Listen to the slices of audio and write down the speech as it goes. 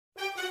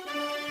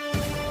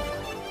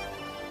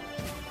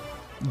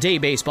Day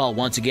baseball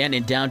once again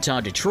in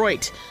downtown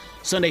Detroit.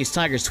 Sunday's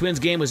Tigers-Twins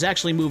game was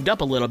actually moved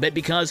up a little bit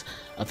because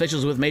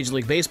officials with Major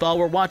League Baseball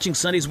were watching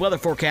Sunday's weather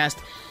forecast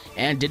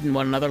and didn't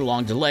want another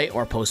long delay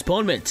or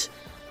postponement.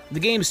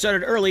 The game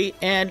started early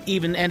and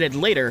even ended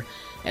later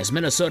as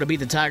Minnesota beat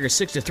the Tigers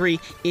 6-3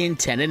 in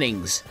 10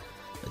 innings.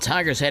 The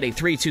Tigers had a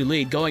 3-2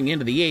 lead going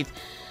into the 8th,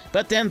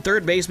 but then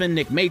third baseman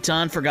Nick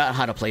Maton forgot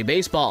how to play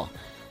baseball.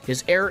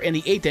 His error in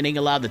the 8th inning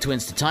allowed the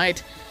Twins to tie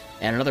it,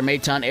 and another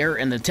Maton error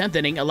in the 10th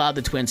inning allowed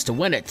the Twins to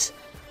win it.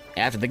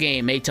 After the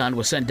game, Maton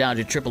was sent down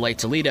to AAA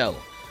Toledo.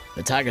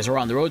 The Tigers are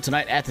on the road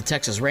tonight at the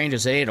Texas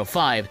Rangers at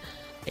 8:05,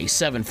 a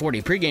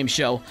 7:40 pregame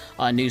show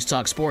on News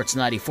Talk Sports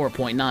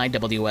 94.9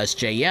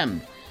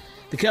 WSJM.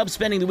 The Cubs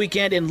spending the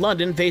weekend in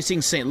London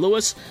facing St.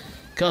 Louis.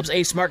 Cubs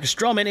ace Marcus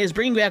Stroman is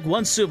bringing back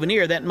one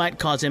souvenir that might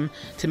cause him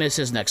to miss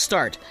his next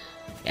start,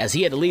 as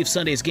he had to leave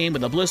Sunday's game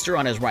with a blister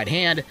on his right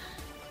hand.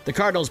 The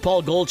Cardinals'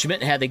 Paul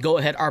Goldschmidt had the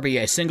go-ahead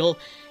RBI single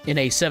in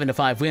a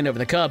 7-5 win over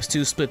the Cubs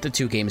to split the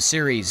two-game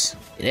series.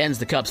 It ends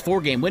the Cubs'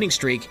 4-game winning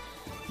streak.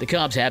 The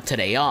Cubs have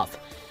today off.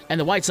 And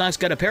the White Sox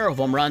got a pair of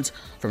home runs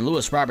from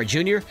Luis Robert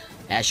Jr.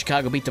 as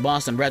Chicago beat the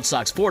Boston Red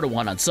Sox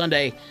 4-1 on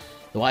Sunday.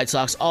 The White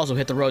Sox also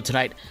hit the road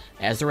tonight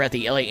as they're at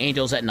the LA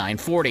Angels at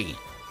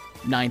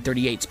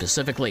 9:38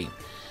 specifically.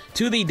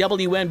 To the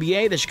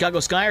WNBA, the Chicago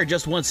Sky are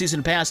just one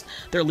season past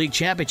their league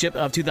championship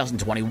of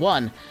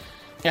 2021.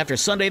 After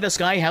Sunday, the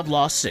Sky have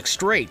lost 6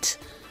 straight.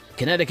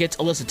 Connecticut's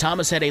Alyssa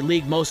Thomas had a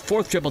league most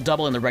 4th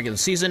triple-double in the regular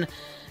season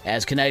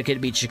as Connecticut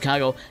beat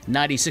Chicago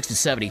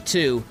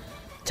 96-72.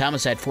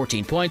 Thomas had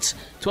 14 points,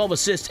 12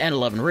 assists, and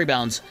 11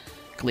 rebounds.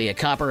 Clea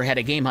Copper had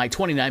a game-high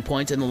 29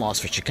 points in the loss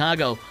for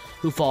Chicago,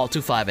 who fall to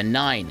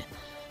 5-9.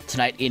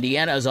 Tonight,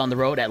 Indiana is on the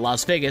road at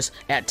Las Vegas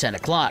at 10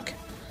 o'clock.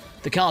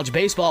 The College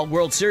Baseball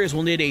World Series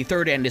will need a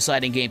third and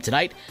deciding game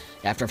tonight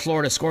after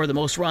Florida scored the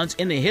most runs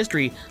in the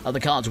history of the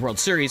College World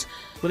Series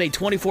with a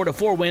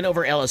 24-4 win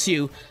over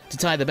LSU to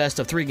tie the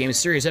best-of-3 game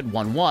series at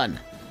 1-1.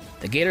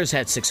 The Gators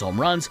had 6 home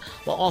runs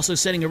while also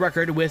setting a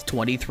record with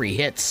 23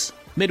 hits.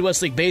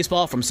 Midwest League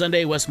Baseball from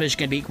Sunday, West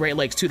Michigan beat Great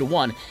Lakes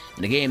 2-1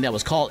 in a game that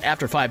was called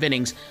after 5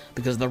 innings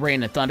because of the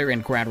rain and thunder in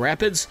Grand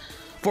Rapids.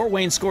 Fort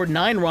Wayne scored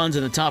 9 runs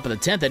in the top of the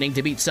 10th inning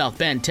to beat South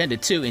Bend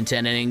 10-2 in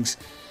 10 innings.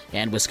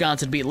 And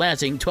Wisconsin beat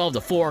Lansing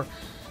 12-4.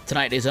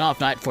 Tonight is an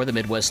off night for the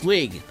Midwest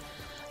League.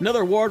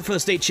 Another award for the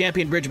state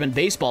champion Bridgman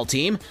baseball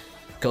team.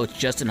 Coach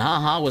Justin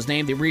Haha was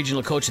named the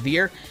Regional Coach of the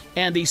Year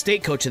and the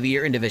State Coach of the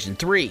Year in Division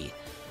III.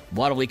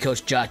 Waterloo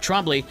coach Josh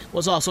Trombley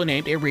was also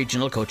named a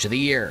Regional Coach of the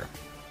Year.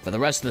 For the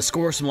rest of the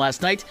scores from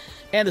last night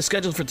and the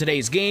schedule for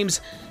today's games,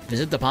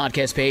 visit the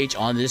podcast page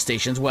on this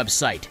station's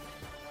website.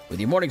 With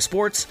your morning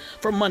sports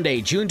for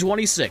Monday, June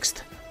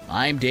 26th,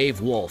 I'm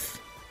Dave Wolf.